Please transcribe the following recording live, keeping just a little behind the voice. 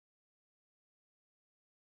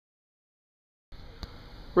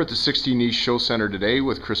We're at the 16 East Show Center today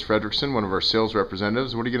with Chris Frederickson, one of our sales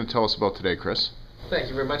representatives. What are you going to tell us about today, Chris? Thank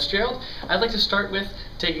you very much, Gerald. I'd like to start with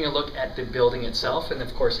taking a look at the building itself and,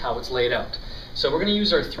 of course, how it's laid out. So we're going to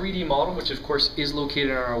use our 3D model, which of course is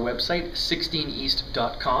located on our website,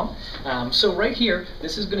 16east.com. So right here,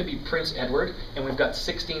 this is going to be Prince Edward, and we've got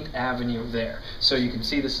 16th Avenue there. So you can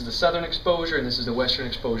see this is the southern exposure, and this is the western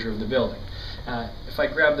exposure of the building. If I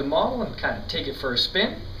grab the model and kind of take it for a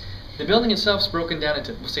spin, the building itself is broken down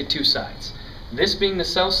into, we'll say, two sides. This being the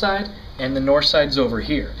south side, and the north side's over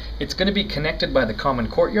here. It's going to be connected by the common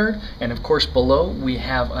courtyard, and of course below we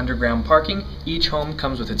have underground parking. Each home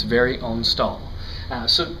comes with its very own stall.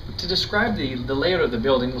 So to describe the layout of the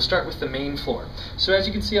building, we'll start with the main floor. So as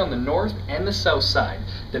you can see on the north and the south side,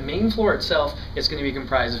 the main floor itself is going to be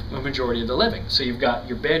comprised of a majority of the living. So you've got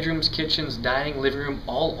your bedrooms, kitchens, dining, living room,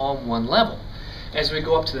 all on one level. As we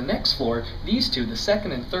go up to the next floor, these two, the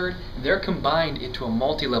second and third, they're combined into a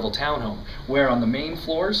multi-level townhome, where on the main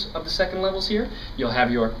floors of the second levels here, you'll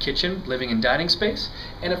have your kitchen, living and dining space,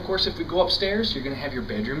 and of course if we go upstairs, you're going to have your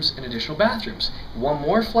bedrooms and additional bathrooms. One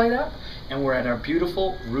more flight up, and we're at our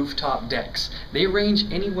beautiful rooftop decks. They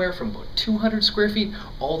range anywhere from about 200 square feet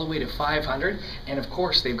all the way to 500, and of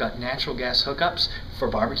course they've got natural gas hookups for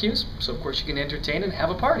barbecues, so of course you can entertain and have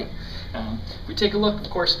a party. If we take a look, of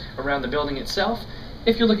course, around the building itself,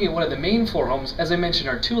 if you're looking at one of the main floor homes, as I mentioned,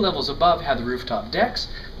 our two levels above have the rooftop decks.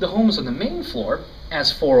 The homes on the main floor,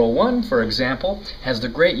 as 401, for example, has the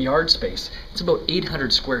great yard space. It's about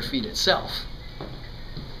 800 square feet itself.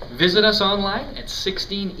 Visit us online at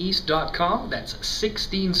 16east.com, that's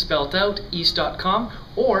 16 spelt out, east.com,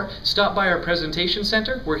 or stop by our presentation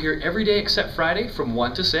center. We're here every day except Friday from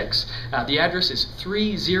 1 to 6. The address is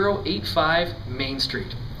 3085 Main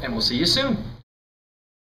Street, and we'll see you soon.